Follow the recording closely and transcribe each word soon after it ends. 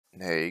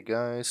Hey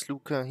guys,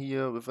 Luca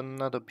here with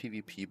another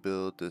PvP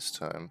build, this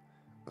time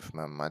with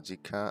my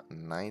Magicka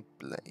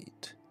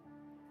Nightblade.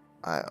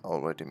 I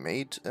already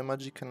made a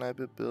Magicka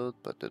Nightblade build,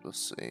 but that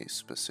was a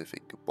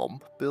specific bomb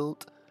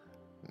build.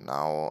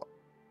 Now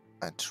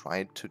I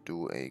tried to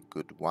do a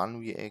good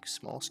 1vx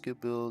small skill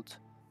build,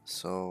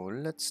 so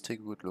let's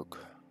take a good look.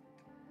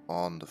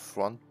 On the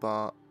front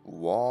bar,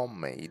 War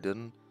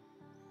Maiden,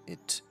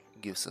 it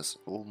gives us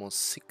almost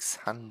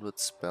 600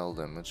 spell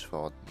damage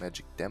for our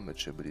magic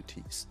damage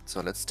abilities. So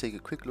let's take a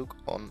quick look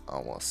on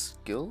our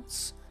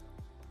skills,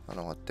 on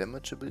our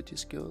damage ability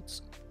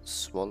skills.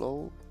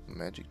 Swallow,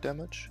 magic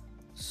damage.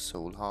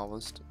 Soul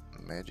Harvest,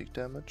 magic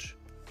damage.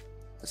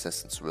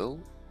 Assassin's Will,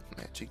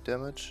 magic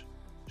damage.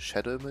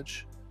 Shadow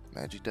Image,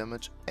 magic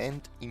damage.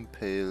 And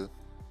Impale,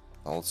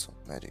 also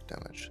magic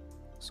damage.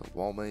 So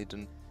War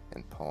Maiden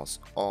empowers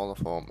all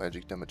of our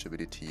magic damage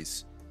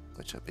abilities,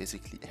 which are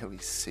basically every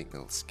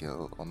single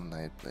skill on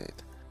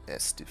Nightblade.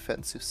 As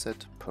defensive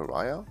set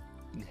Pariah,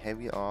 in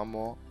heavy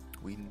armor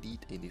we need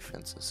a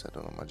defensive set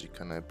on a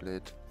Magicka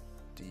Nightblade.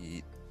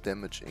 The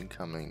damage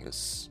incoming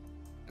is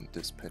in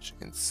this patch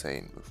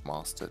insane, with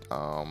Mastered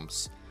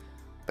Arms,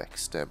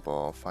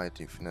 Backstabber,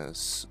 Fighting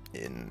Finesse,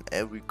 in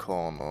every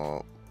corner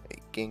a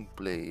Gank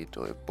Blade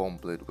or a Bomb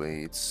Blade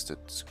waits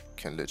that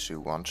can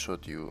literally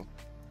one-shot you.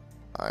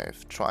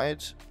 I've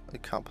tried a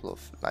couple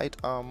of light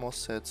armor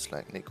sets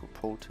like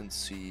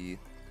Necropotency,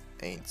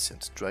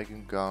 Ancient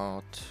Dragon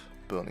Guard,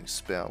 Burning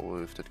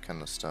Sparewolf, that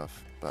kind of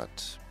stuff,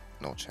 but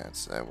no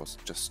chance, I was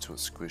just too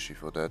squishy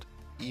for that.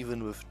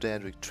 Even with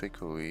Daedric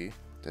Trickery,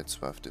 that's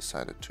why I've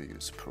decided to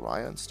use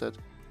Pariah instead,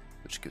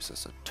 which gives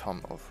us a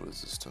ton of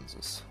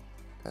resistances.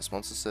 As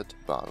monster set,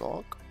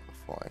 Balorgh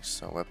for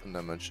extra weapon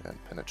damage and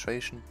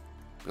penetration.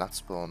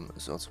 Bloodspawn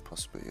is also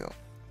possible here.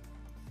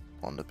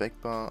 On the back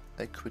bar,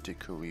 a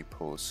critical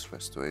repose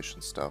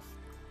restoration stuff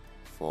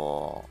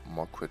for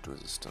more crit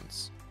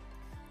resistance.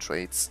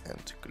 Traits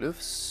and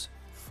glyphs,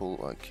 full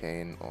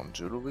arcane on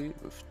jewelry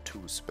with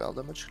 2 spell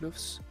damage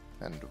glyphs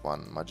and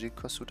 1 magic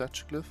cost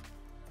reduction glyph.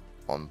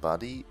 On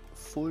body,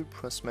 full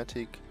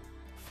prismatic,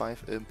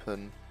 5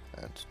 impen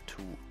and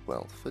 2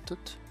 well fitted.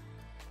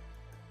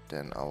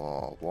 Then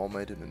our War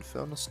Maiden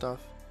Inferno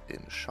stuff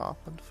in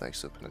sharpened for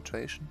extra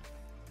penetration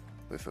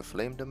with a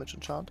flame damage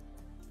enchant.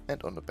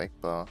 And on the back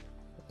bar,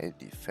 a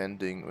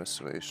defending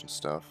restoration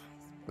stuff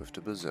with the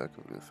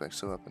Berserker with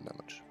extra weapon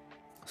damage.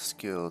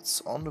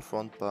 Skills on the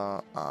front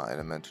bar are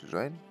Elemental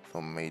Drain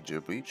for Major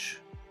Breach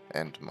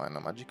and Minor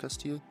Magicka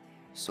Steel,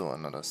 so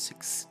another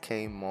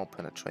 6k more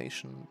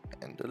penetration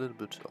and a little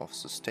bit of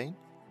sustain.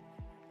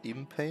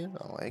 Impale,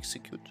 our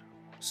Execute.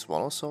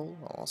 Swallow Soul,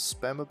 our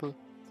spammable.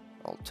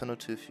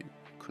 Alternative, you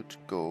could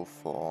go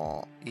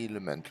for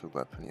Elemental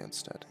Weapon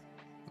instead.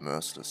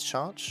 Merciless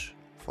Charge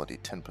for the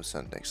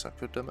 10% extra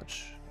crit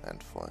damage,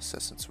 and for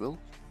Assassin's Will,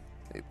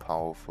 a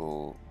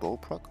powerful bow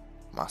proc.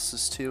 Mass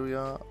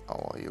Hysteria,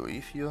 our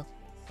AoE here.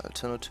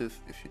 Alternative,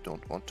 if you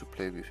don't want to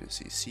play with your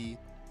CC,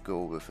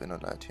 go with Inner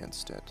Light here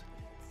instead.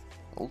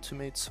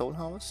 Ultimate Soul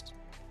Harvest,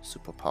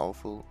 super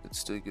powerful, it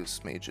still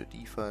gives major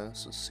defi,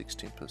 so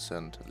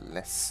 16%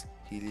 less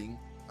healing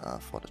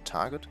for the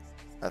target.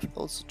 I've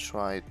also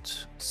tried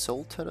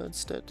Soul Teller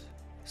instead,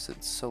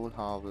 since Soul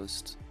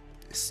Harvest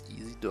is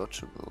easy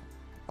dodgeable.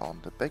 On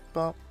the back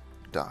bar,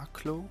 Dark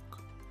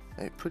Cloak,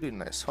 a pretty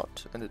nice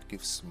hot, and it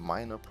gives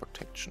minor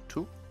protection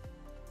too.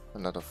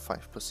 Another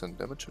 5%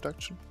 damage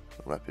reduction.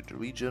 Rapid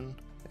Regen,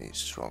 a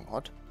strong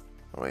hot.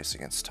 Race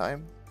Against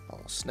Time,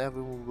 our snare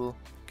removal,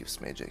 gives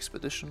major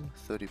expedition,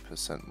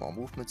 30% more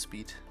movement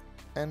speed,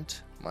 and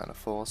minor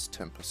force,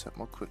 10%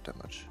 more crit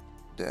damage.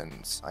 Then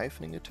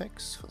Siphoning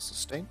attacks for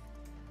sustain,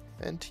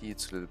 and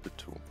heals a little bit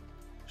too.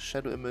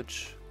 Shadow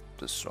Image,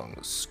 the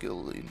strongest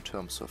skill in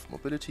terms of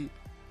mobility.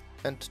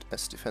 And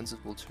as defensive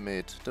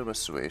ultimate, the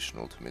Restoration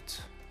Ultimate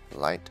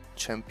Light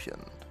Champion.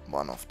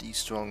 One of the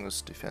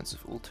strongest defensive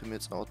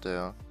ultimates out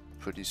there,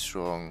 pretty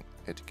strong.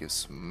 It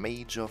gives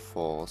major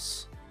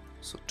force,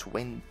 so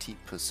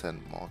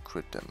 20% more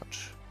crit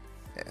damage.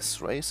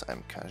 As race,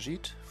 I'm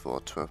Khajiit for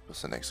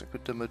 12% extra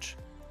crit damage.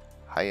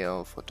 High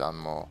Elf for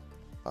Dunmore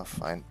are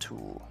fine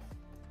too.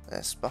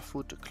 As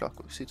Blackwood, the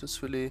Clockwork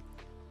Citrus Relay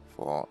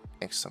for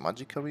extra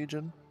Magicka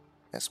Regen.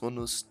 As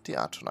Mundus, the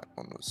Archonag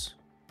Mundus.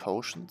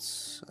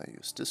 Potions, I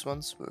use these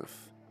ones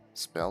with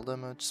spell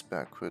damage,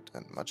 spell crit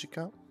and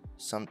magicka.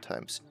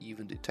 Sometimes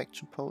even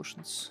detection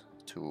potions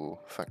to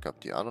fuck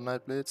up the other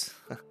Nightblades.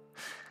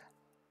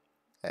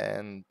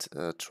 And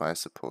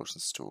tricep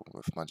potions too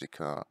with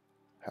magicka,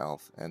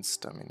 health and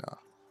stamina.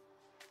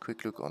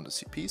 Quick look on the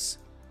CPs.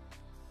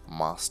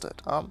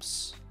 Mastered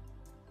Arms,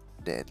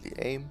 Deadly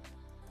Aim,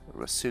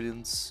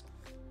 Resilience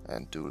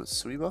and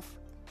Duelist rebuff.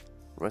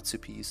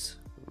 Recipes,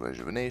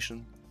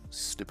 Rejuvenation,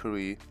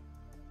 Slippery,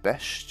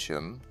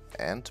 Bastion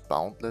and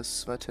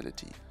Boundless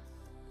Vitality.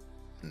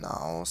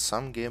 Now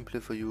some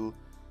gameplay for you.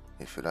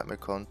 If you like my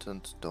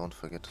content, don't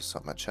forget to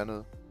sub my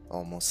channel.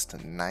 Almost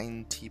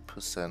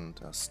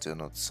 90% are still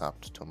not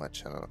subbed to my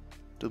channel.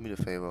 Do me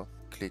the favor,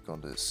 click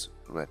on this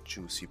red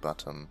juicy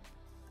button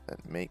and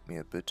make me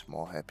a bit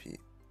more happy.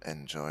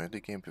 enjoy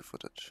the gameplay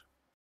footage.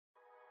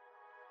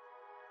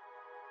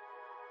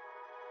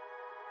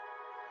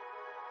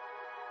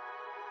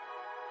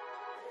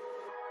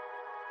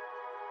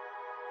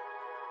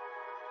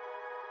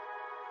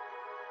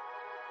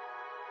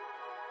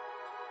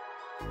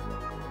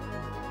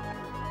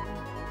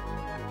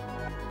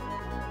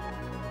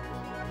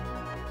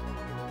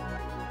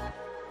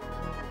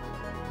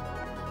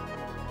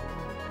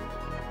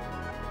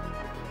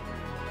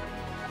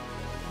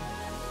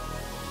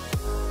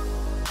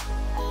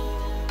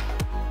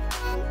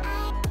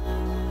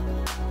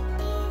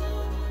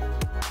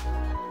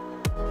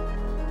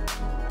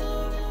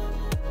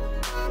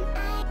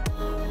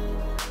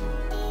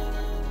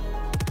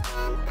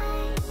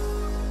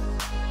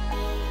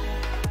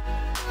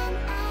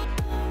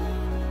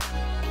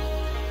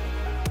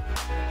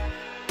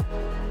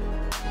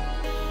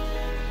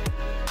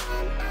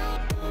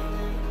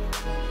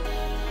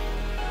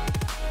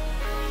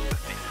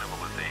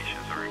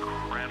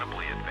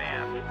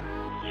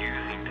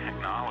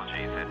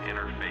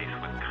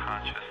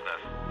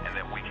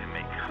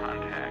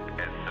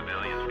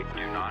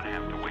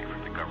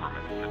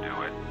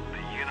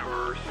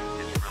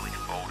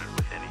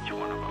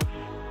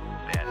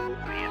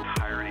 The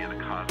entirety of the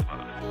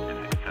cosmos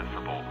is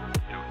accessible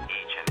to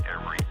each and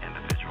every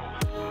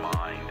individual's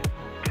mind,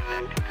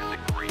 connecting to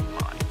the great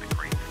mind, the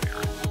great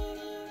spirit.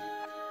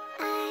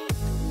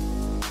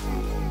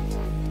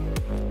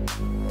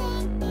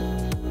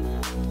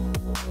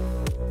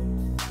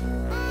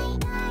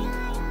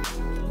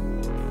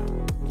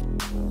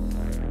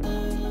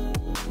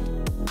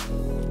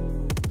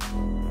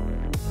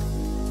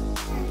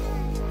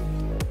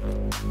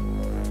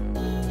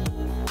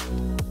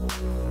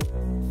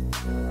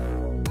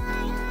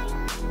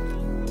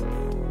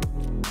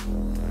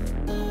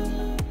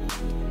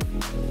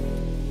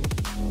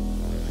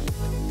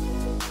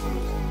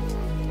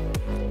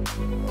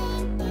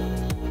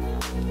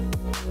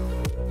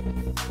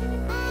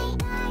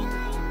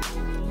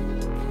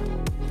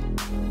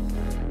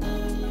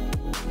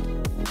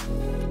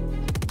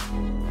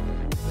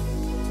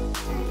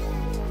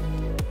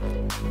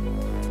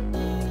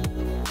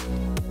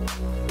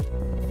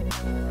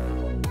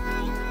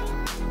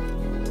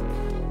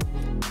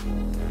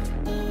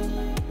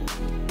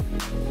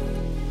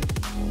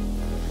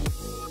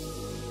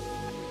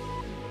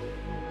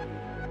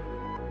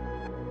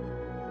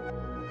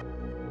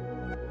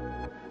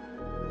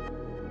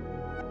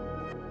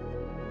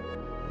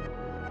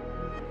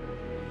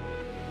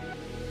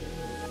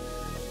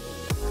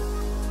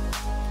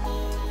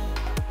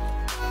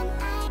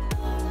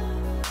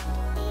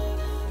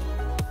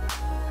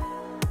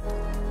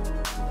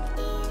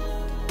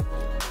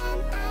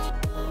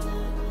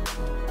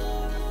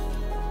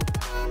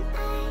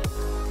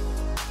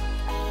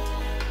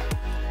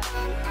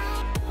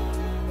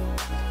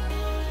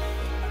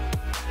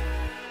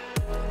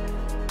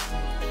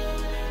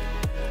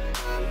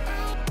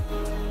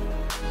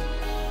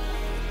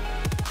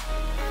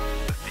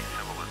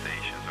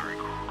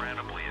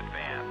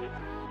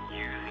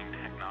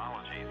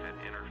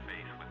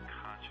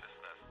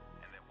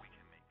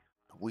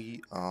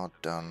 We are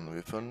done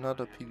with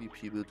another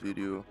PvP build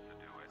video.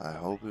 I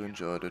hope you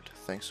enjoyed it.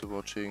 Thanks for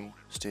watching.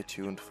 Stay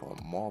tuned for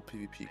more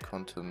PvP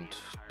content.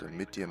 The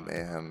Mid-Year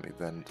Mayhem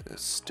event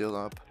is still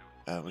up.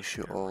 I wish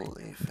you all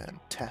a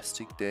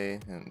fantastic day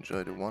and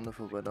enjoy the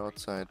wonderful weather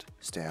outside.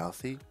 Stay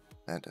healthy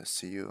and I'll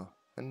see you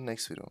in the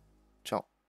next video. Ciao.